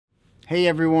Hey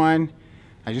everyone,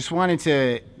 I just wanted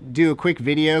to do a quick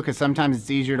video because sometimes it's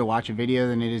easier to watch a video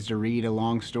than it is to read a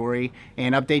long story,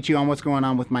 and update you on what's going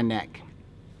on with my neck.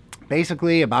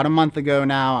 Basically, about a month ago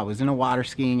now, I was in a water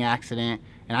skiing accident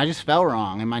and I just fell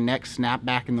wrong and my neck snapped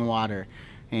back in the water.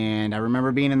 And I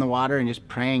remember being in the water and just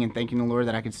praying and thanking the Lord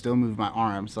that I could still move my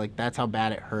arms. Like, that's how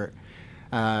bad it hurt.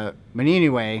 But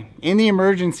anyway, in the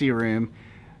emergency room,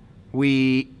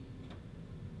 we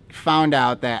found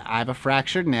out that I have a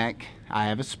fractured neck, I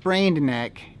have a sprained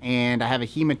neck, and I have a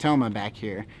hematoma back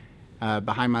here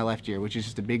behind my left ear, which is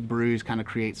just a big bruise, kind of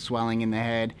creates swelling in the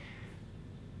head.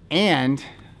 And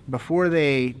before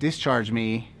they discharged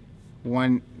me,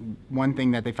 one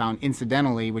thing that they found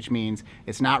incidentally, which means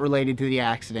it's not related to the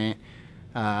accident,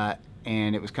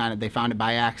 and it was they found it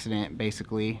by accident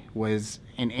basically, was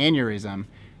an aneurysm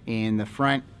in the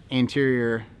front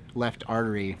anterior left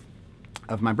artery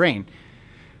of my brain.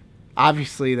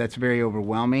 Obviously that's very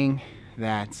overwhelming.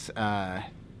 That's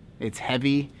it's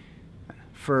heavy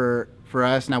for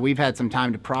us. Now, we've had some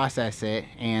time to process it,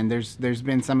 and there's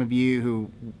been some of you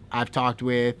who I've talked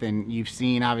with and you've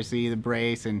seen obviously the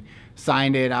brace and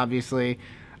signed it obviously.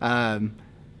 I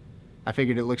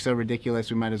figured it looks so ridiculous,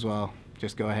 we might as well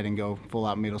just go ahead and go full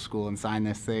out middle school and sign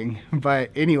this thing.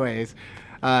 But anyways,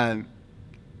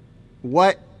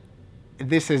 what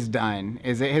this has done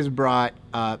is it has brought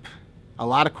up a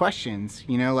lot of questions,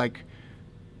 you know, like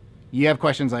you have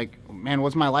questions like, man,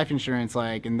 what's my life insurance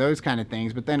like, and those kind of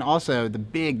things. But then also the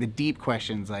deep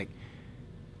questions like,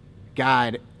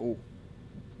 God,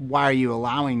 why are you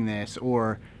allowing this?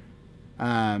 Or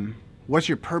what's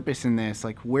your purpose in this?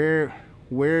 Like, where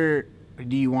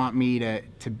do you want me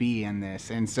to be in this?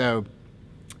 And so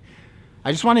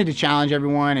I just wanted to challenge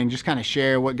everyone and just kind of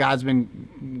share what God's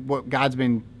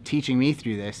been teaching me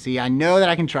through this. See, I know that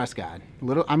I can trust God.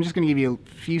 I'm just going to give you a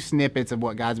few snippets of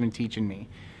what God's been teaching me.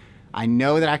 I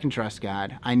know that I can trust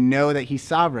God. I know that He's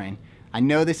sovereign. I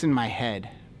know this in my head.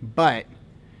 But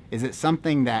is it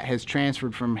something that has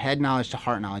transferred from head knowledge to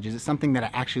heart knowledge? Is it something that I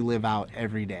actually live out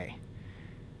every day?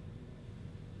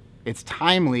 It's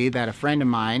timely that a friend of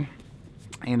mine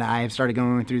and I have started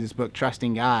going through this book,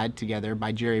 Trusting God, together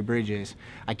by Jerry Bridges.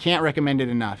 I can't recommend it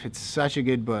enough. It's such a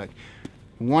good book.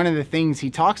 One of the things he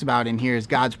talks about in here is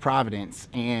God's providence,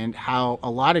 and how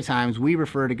a lot of times we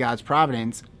refer to God's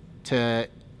providence to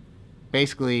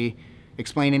basically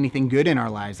explain anything good in our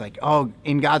lives. Like, oh,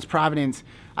 in God's providence,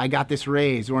 I got this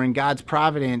raise, or in God's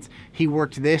providence, He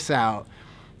worked this out.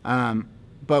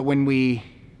 But when we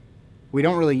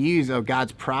don't really use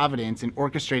God's providence in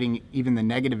orchestrating even the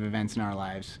negative events in our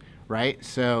lives, right?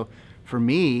 So for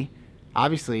me,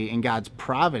 obviously in God's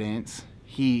providence,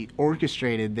 He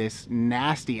orchestrated this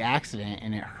nasty accident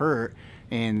and it hurt.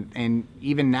 And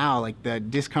even now, like the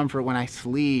discomfort when I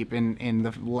sleep and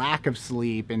the lack of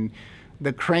sleep and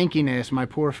the crankiness, my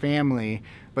poor family,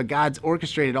 but God's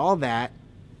orchestrated all that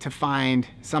to find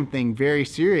something very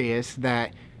serious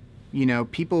that, you know,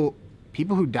 people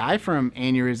who die from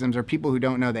aneurysms are people who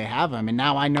don't know they have them. And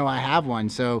now I know I have one.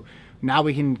 So now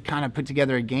we can kind of put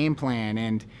together a game plan.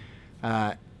 And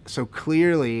so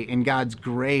clearly in God's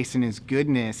grace and His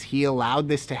goodness, He allowed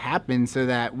this to happen so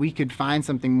that we could find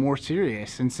something more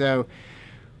serious. And so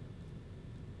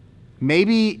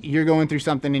maybe you're going through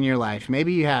something in your life.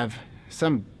 Maybe you have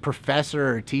some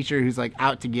professor or teacher who's like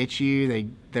out to get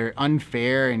you. They're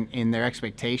unfair in their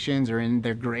expectations or in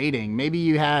their grading. Maybe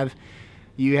you have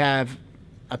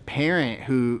a parent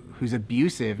who's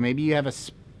abusive. Maybe you have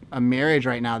a marriage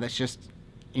right now that's just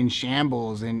in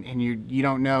shambles, and you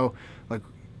don't know like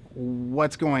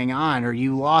what's going on, or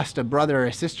you lost a brother or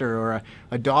a sister or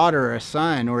a daughter or a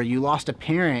son, or you lost a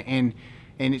parent, and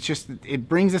it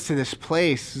brings us to this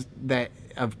place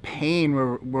of pain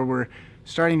where we're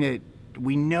starting to,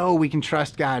 we know we can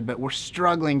trust God, but we're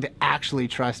struggling to actually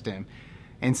trust Him.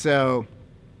 And so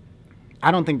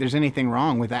I don't think there's anything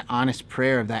wrong with that honest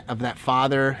prayer of that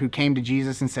father who came to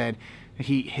Jesus and said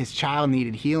his child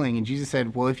needed healing. And Jesus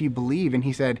said, well, if you believe, and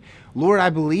he said, Lord, I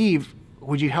believe,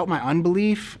 would you help my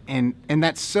unbelief? And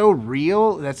that's so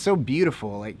real. That's so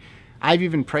beautiful. Like, I've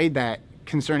even prayed that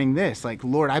concerning this, like,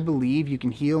 Lord, I believe you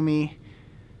can heal me.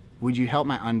 Would you help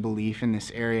my unbelief in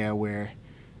this area where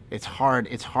it's hard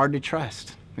to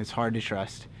trust. It's hard to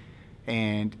trust.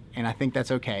 And I think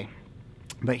that's okay.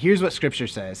 But here's what Scripture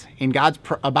says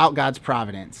about God's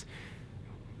providence.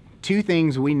 Two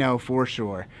things we know for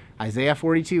sure. Isaiah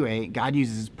 42:8, God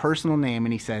uses His personal name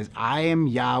and He says, I am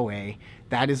Yahweh,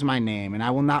 that is my name, and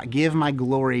I will not give my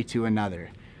glory to another.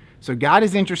 So God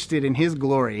is interested in His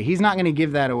glory. He's not going to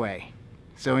give that away.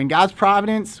 So in God's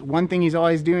providence, one thing He's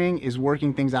always doing is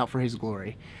working things out for His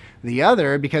glory. The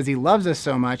other, because He loves us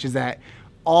so much, is that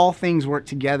all things work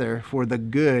together for the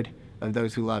good of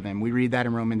those who love him. We read that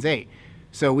in Romans 8.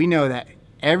 So we know that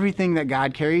everything that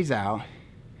God carries out,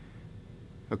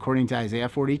 according to Isaiah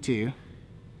 42,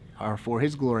 are for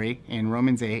his glory, and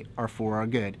Romans 8 are for our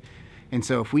good. And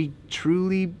so if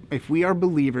we are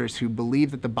believers who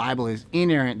believe that the Bible is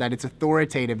inerrant, that it's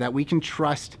authoritative, that we can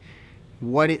trust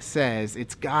what it says,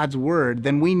 it's God's word,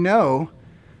 then we know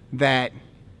that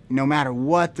no matter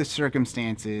what the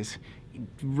circumstances,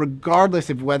 regardless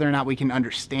of whether or not we can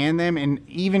understand them, and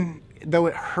even though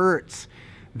it hurts,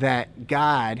 that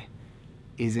God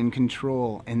is in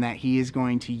control and that he is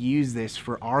going to use this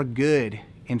for our good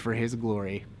and for his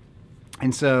glory.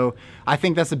 And so I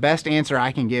think that's the best answer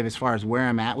I can give as far as where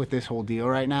I'm at with this whole deal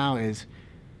right now is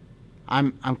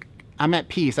I'm at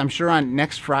peace. I'm sure on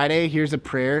next Friday, here's a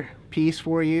prayer piece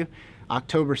for you,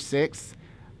 October 6th.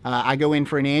 I go in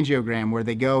for an angiogram where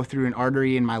they go through an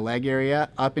artery in my leg area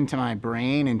up into my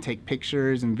brain and take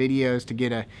pictures and videos to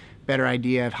get a better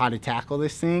idea of how to tackle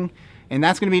this thing. And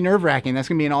that's going to be nerve-wracking. That's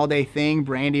going to be an all-day thing.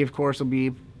 Brandy, of course, will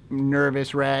be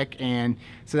nervous wreck. And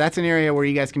so that's an area where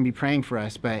you guys can be praying for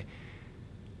us. But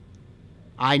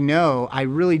I know I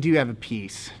really do have a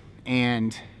peace.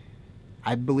 And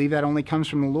I believe that only comes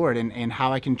from the Lord, and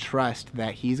how I can trust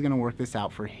that he's going to work this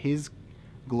out for his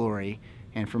glory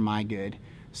and for my good.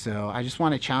 So I just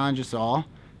want to challenge us all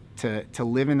to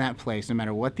live in that place, no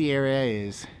matter what the area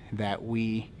is that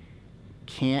we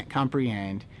can't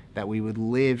comprehend, that we would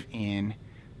live in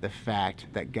the fact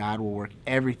that God will work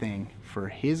everything for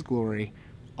his glory,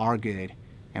 our good,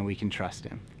 and we can trust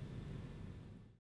him.